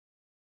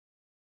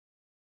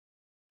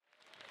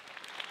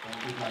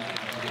Thank you, class of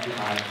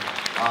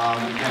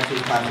 1955. Next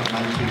is class of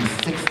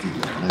 1960,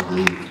 I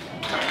believe.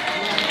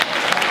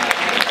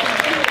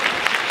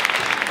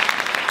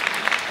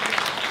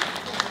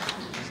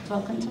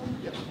 Spoken to?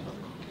 Yep.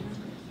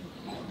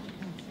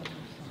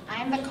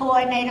 I'm the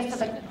coordinator for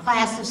the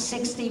class of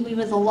 60. We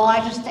were the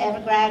largest to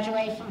ever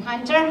graduate from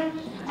Hunter,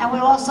 and we're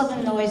also the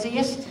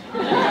noisiest.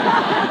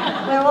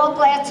 We're all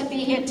glad to be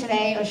here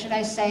today, or should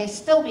I say,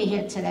 still be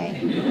here today.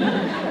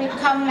 We've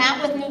come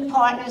not with new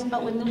partners,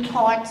 but with new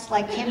parts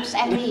like hips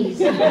and knees.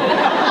 We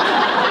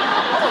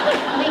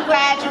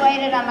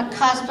graduated on the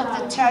cusp of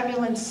the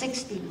turbulent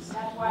 60s.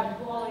 That's why I'm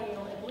calling you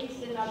at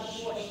least another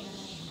 40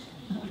 minutes.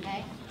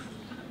 Okay?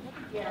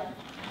 Yeah.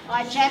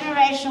 Our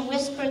generation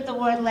whispered the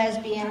word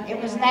lesbian. It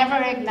was never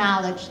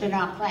acknowledged in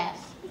our class.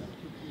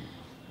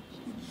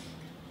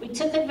 We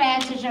took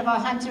advantage of our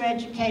Hunter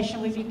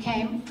education. We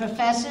became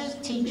professors,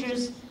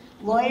 teachers,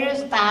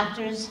 lawyers,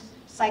 doctors,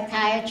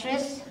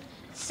 psychiatrists,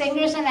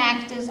 singers and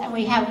actors, and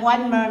we have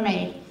one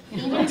mermaid.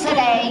 Even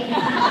today,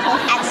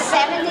 at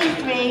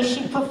 73,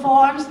 she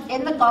performs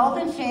in the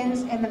Golden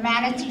Fins in the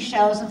manatee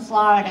shows in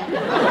Florida.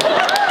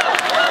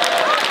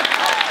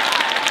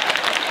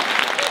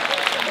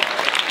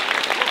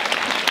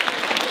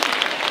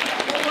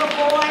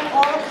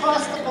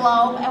 Across the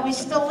globe, and we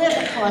still live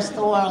across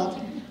the world.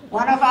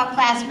 One of our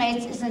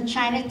classmates is in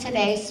China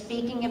today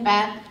speaking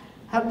about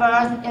her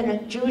birth in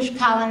a Jewish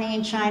colony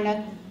in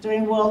China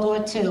during World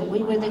War II.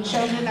 We were the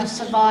children of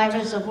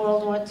survivors of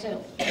World War II.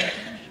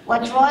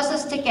 What draws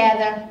us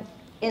together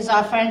is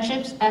our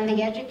friendships and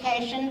the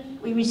education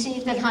we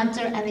received at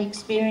Hunter and the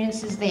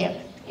experiences there.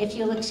 If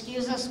you'll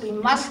excuse us, we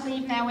must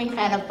leave now. We've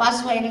had a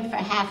bus waiting for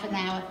half an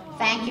hour.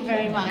 Thank you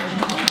very much.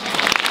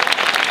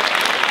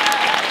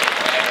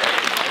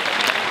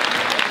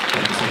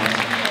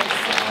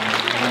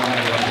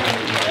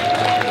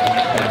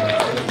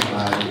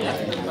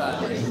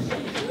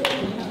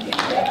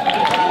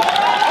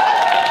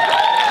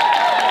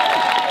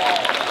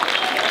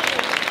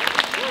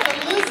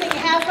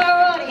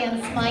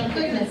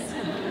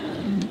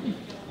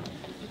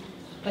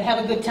 But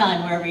have a good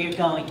time wherever you're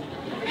going.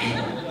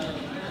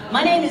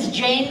 My name is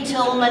Jane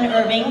Tillman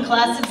Irving,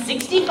 class of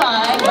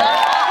 65.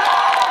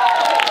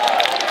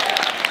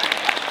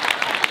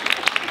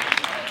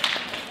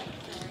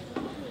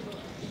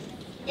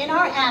 In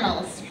our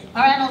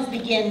annals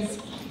begins,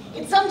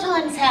 it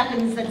sometimes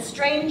happens that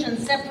strange and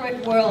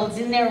separate worlds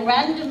in their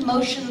random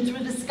motion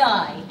through the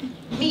sky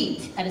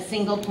meet at a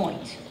single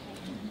point.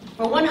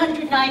 For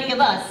 190 of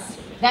us,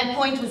 that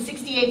point was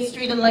 68th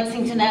Street and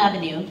Lexington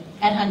Avenue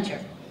at Hunter.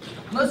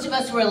 Most of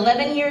us were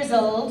 11 years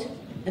old,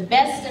 the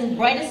best and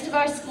brightest of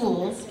our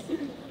schools,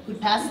 who'd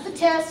passed the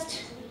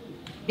test,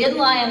 been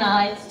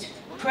lionized,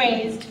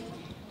 praised,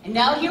 and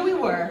now here we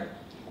were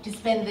to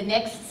spend the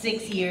next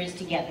 6 years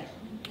together.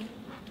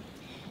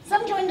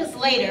 Some joined us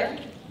later,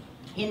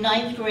 in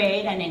 9th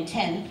grade and in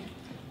 10th,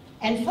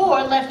 and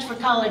 4 left for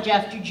college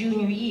after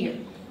junior year.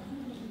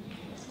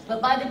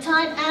 But by the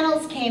time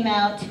annals came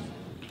out,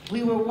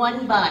 we were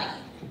one body,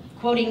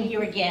 quoting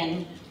here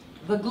again,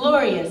 the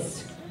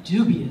glorious,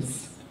 dubious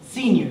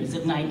seniors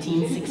of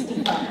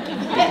 1965.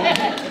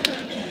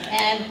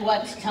 And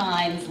what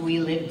times we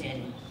lived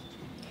in.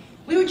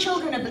 We were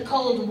children of the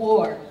Cold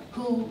War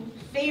who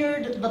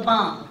feared the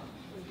bomb.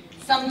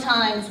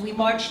 Sometimes we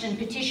marched and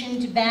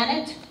petitioned to ban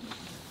it.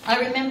 I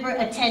remember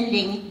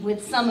attending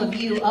with some of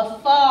you a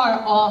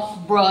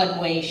far-off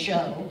Broadway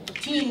show,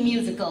 teen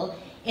musical,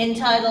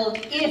 entitled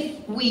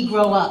If We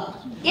Grow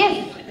Up.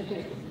 If!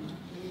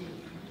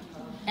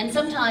 And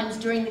sometimes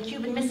during the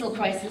Cuban Missile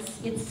Crisis,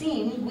 it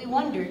seemed we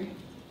wondered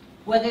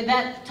whether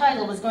that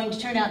title was going to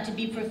turn out to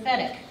be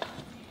prophetic.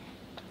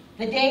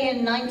 The day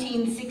in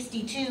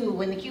 1962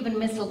 when the Cuban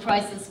Missile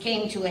Crisis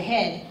came to a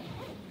head,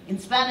 in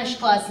Spanish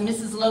class,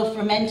 Mrs. Lo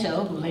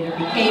Fermento, who later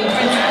became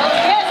principal,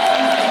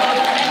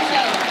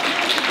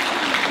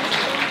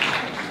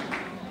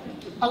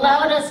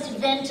 allowed us to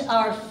vent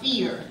our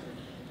fear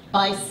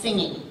by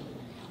singing.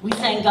 We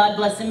sang God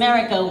Bless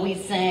America, we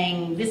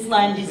sang This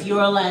Land Is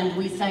Your Land,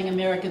 we sang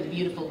America the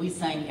Beautiful, we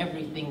sang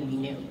everything we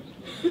knew.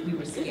 We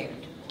were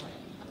scared.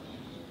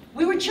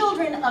 We were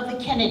children of the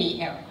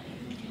Kennedy era.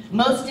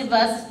 Most of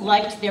us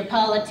liked their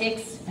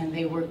politics, and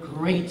they were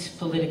great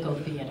political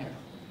theater.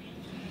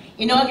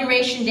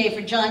 Inauguration Day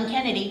for John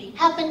Kennedy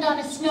happened on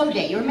a snow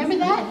day. You remember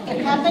that?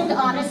 It happened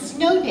on a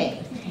snow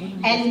day.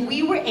 And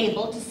we were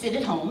able to sit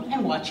at home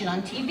and watch it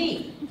on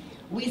TV.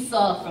 We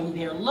saw from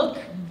their look,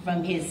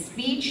 from his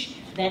speech,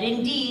 that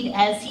indeed,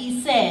 as he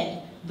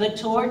said, the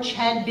torch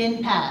had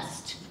been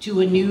passed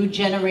to a new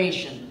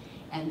generation,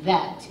 and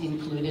that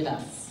included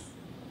us.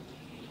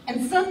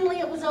 And suddenly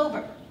it was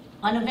over.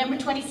 On November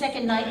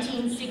 22nd,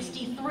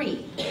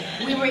 1963,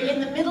 we were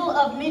in the middle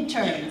of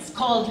midterms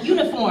called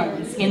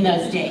uniforms in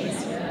those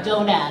days.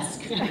 Don't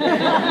ask.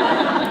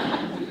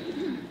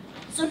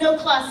 So no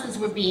classes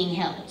were being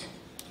held.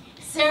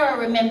 Sarah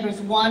remembers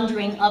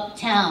wandering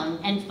uptown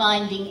and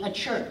finding a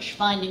church,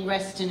 finding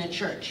rest in a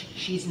church.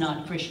 She's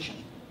not Christian.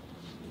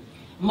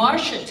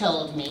 Marcia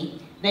told me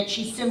that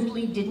she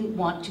simply didn't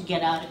want to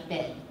get out of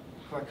bed.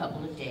 for a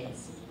couple of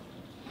days.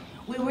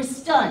 We were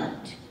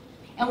stunned,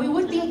 and we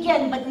would be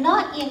again, but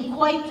not in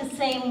quite the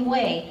same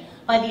way,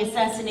 by the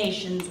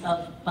assassinations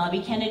of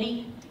Bobby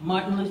Kennedy,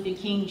 Martin Luther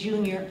King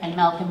Jr., and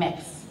Malcolm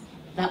X.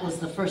 That was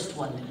the first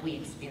one that we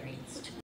experienced.